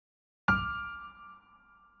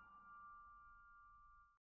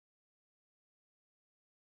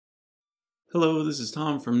Hello, this is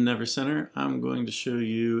Tom from Never Center. I'm going to show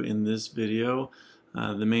you in this video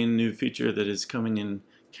the main new feature that is coming in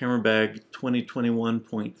CameraBag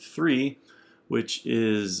 2021.3, which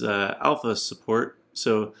is alpha support.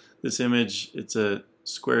 So this image, it's a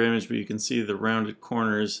square image, but you can see the rounded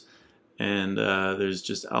corners, and there's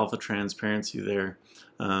just alpha transparency there.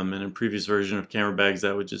 In a previous version of CameraBags,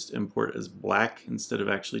 that would just import as black instead of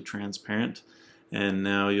actually transparent. And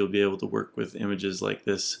now you'll be able to work with images like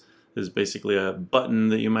this. Is basically a button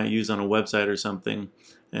that you might use on a website or something,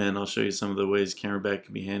 and I'll show you some of the ways CameraBag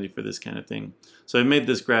can be handy for this kind of thing. So I made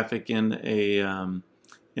this graphic in a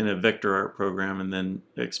vector art program and then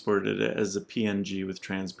exported it as a PNG with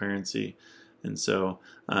transparency. And so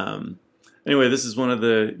anyway, this is one of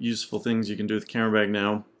the useful things you can do with CameraBag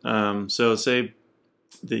now. So say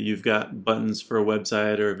that you've got buttons for a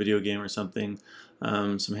website or a video game or something.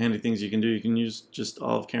 Some handy things you can do. You can use just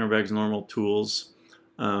all of CameraBag's normal tools.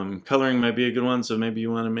 Coloring might be a good one, so maybe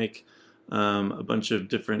you want to make a bunch of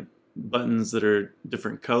different buttons that are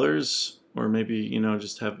different colors, or maybe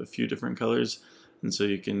just have a few different colors, and so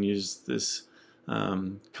you can use this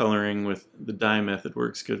coloring with the dye method.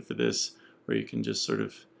 Works good for this, where you can just sort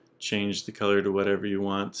of change the color to whatever you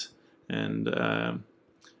want, and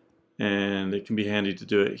it can be handy to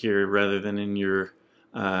do it here rather than in your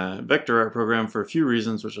vector art program for a few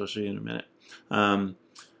reasons, which I'll show you in a minute.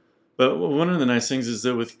 But one of the nice things is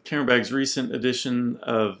that with CameraBag's recent addition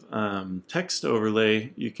of text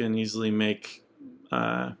overlay, you can easily make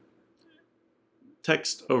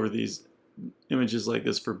text over these images like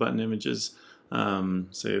this for button images.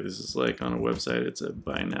 Say this is like on a website, it's a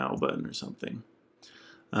buy now button or something.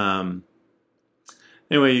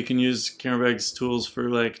 Anyway, you can use CameraBag's tools for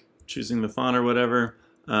like choosing the font or whatever,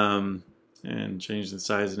 and change the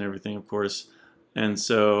size and everything, of course. And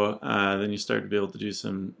so then you start to be able to do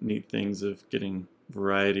some neat things of getting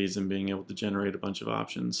varieties and being able to generate a bunch of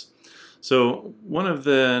options. So one of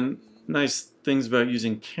the nice things about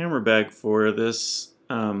using CameraBag for this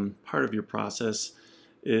part of your process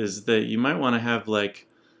is that you might want to have like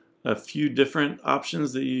a few different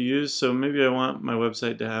options that you use. So maybe I want my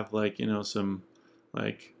website to have like some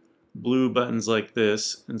like blue buttons like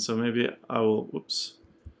this, and so maybe I will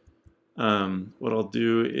what I'll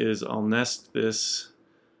do is I'll nest this,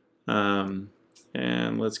 and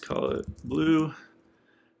let's call it blue,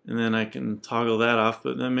 and then I can toggle that off.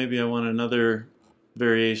 But then maybe I want another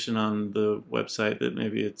variation on the website that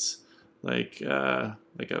maybe it's like a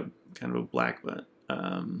kind of a black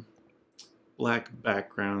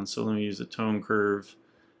background. So let me use a tone curve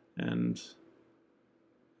and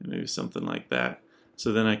maybe something like that.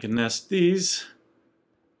 So then I can nest these,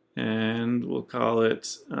 and we'll call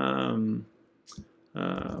it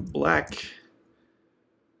black,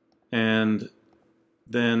 and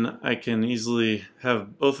then I can easily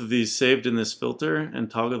have both of these saved in this filter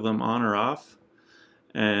and toggle them on or off,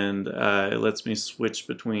 and it lets me switch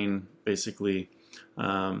between basically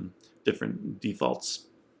different defaults.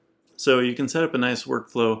 So you can set up a nice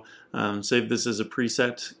workflow, save this as a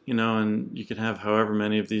preset, and you can have however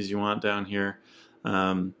many of these you want down here.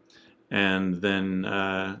 And then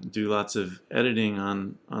do lots of editing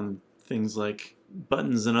on things like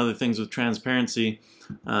buttons and other things with transparency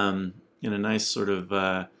in a nice sort of,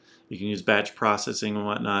 you can use batch processing and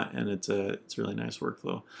whatnot, and it's a really nice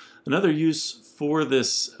workflow. Another use for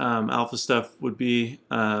this alpha stuff would be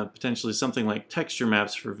potentially something like texture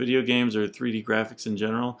maps for video games or 3D graphics in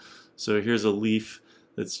general. So here's a leaf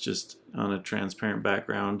that's just on a transparent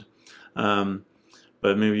background,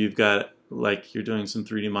 but maybe you've got, like you're doing some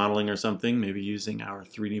 3D modeling or something, maybe using our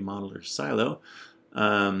 3D modeler silo,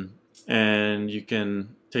 and you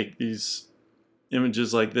can take these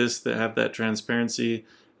images like this that have that transparency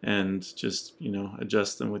and just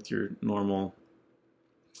adjust them with your normal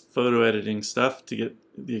photo editing stuff to get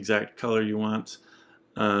the exact color you want.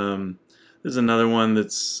 There's another one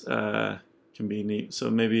that's can be neat. So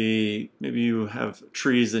maybe you have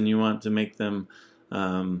trees and you want to make them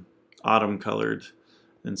autumn colored.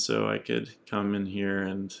 And so I could come in here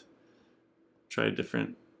and try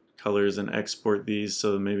different colors and export these.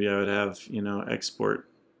 So maybe I would have, export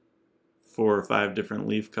 4 or 5 different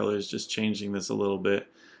leaf colors, just changing this a little bit.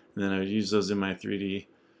 And then I would use those in my 3D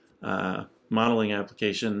modeling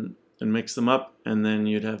application and mix them up. And then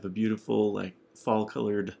you'd have a beautiful, like, fall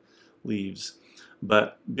colored leaves.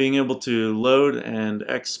 But being able to load and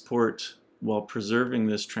export while preserving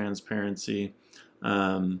this transparency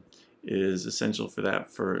is essential for that,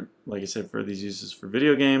 for, like I said, for these uses for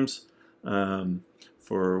video games,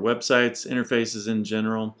 for websites, interfaces in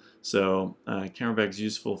general. So CameraBag's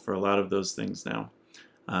useful for a lot of those things now.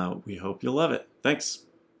 We hope you'll love it. Thanks.